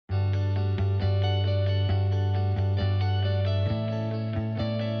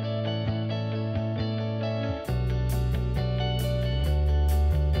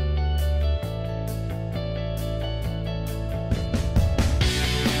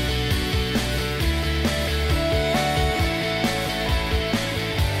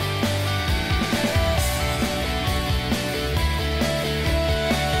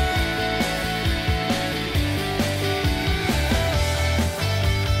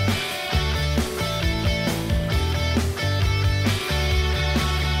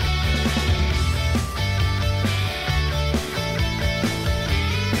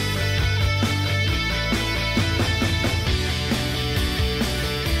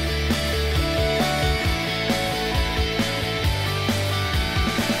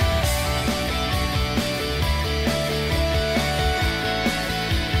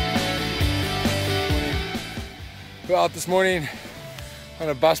We're out this morning on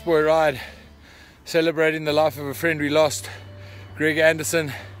a busboy ride, celebrating the life of a friend we lost, Greg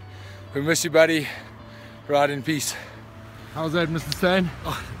Anderson. We miss you, buddy. Ride in peace. How's that, Mr. Stan?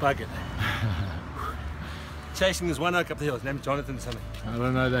 Oh, bucket. Chasing this one oak up the hill. His name's Jonathan or something. I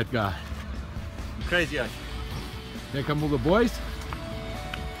don't know that guy. Crazy oak. Here come all the boys.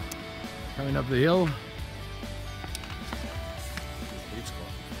 Coming up the hill.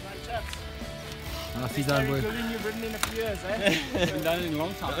 Nicely done, boy. You've ridden in a few years, eh? Haven't done it in a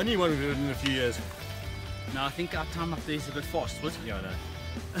long time. The only one we've ridden in a few years. No, I think our time up there is a bit fast, what? Yeah, I know.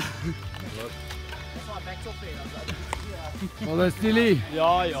 That's why I backed off there. Well, that's Tilly.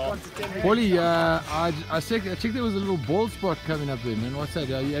 Yeah. Polly, I checked there was a little bald spot coming up there, man. What's that?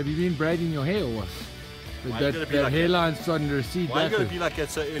 Have you been braiding your hair or what? That like hairline's starting to recede. Why are you going to be like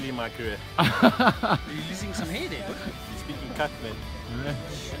that so early in my career? Are you losing some hair there? Speaking cut, man. Yeah.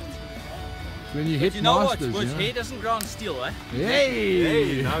 When you hit You know masters, what? you know? Hair doesn't grow on steel, eh?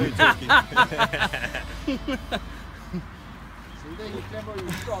 Hey! Hey, now we're talking.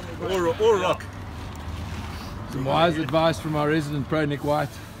 or rock. Some wise advice from our resident pro, Nick White.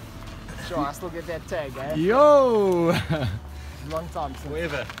 Sure, I still get that tag, eh? Yo! Long time since.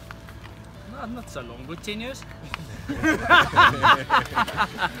 Wherever. No, not so long, but 10 years.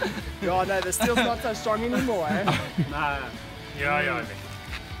 God, no, the steel's not so strong anymore, eh? Nah. Yeah.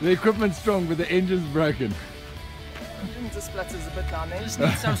 The equipment's strong, but the engine's broken. Just splatters a bit down there. Just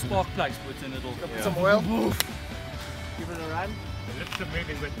need some spark plugs put in it all. Put some oil. Give it a run. The lips are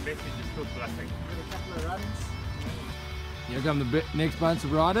moving, but the message is still blushing. Give it a couple of runs. Here come the next bunch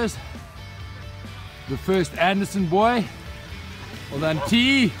of riders. The first Anderson boy. Well done,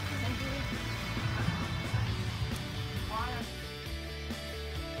 T.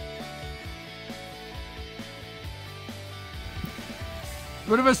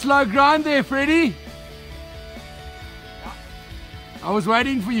 Bit of a slow grind there, Freddie. I was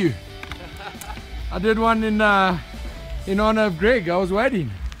waiting for you. I did one in honor of Greg. I was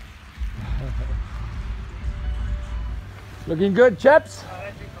waiting. Looking good, chaps.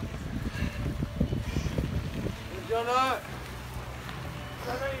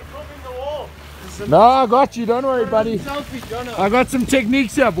 No, I got you. Don't worry, buddy. I got some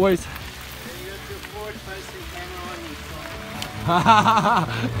techniques here, boys.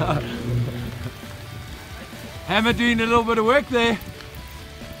 Hammer doing a little bit of work there.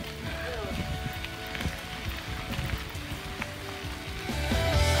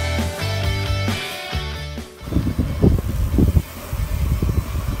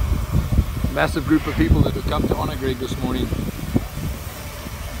 Massive group of people that have come to honor Greg this morning.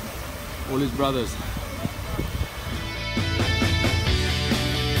 All his brothers.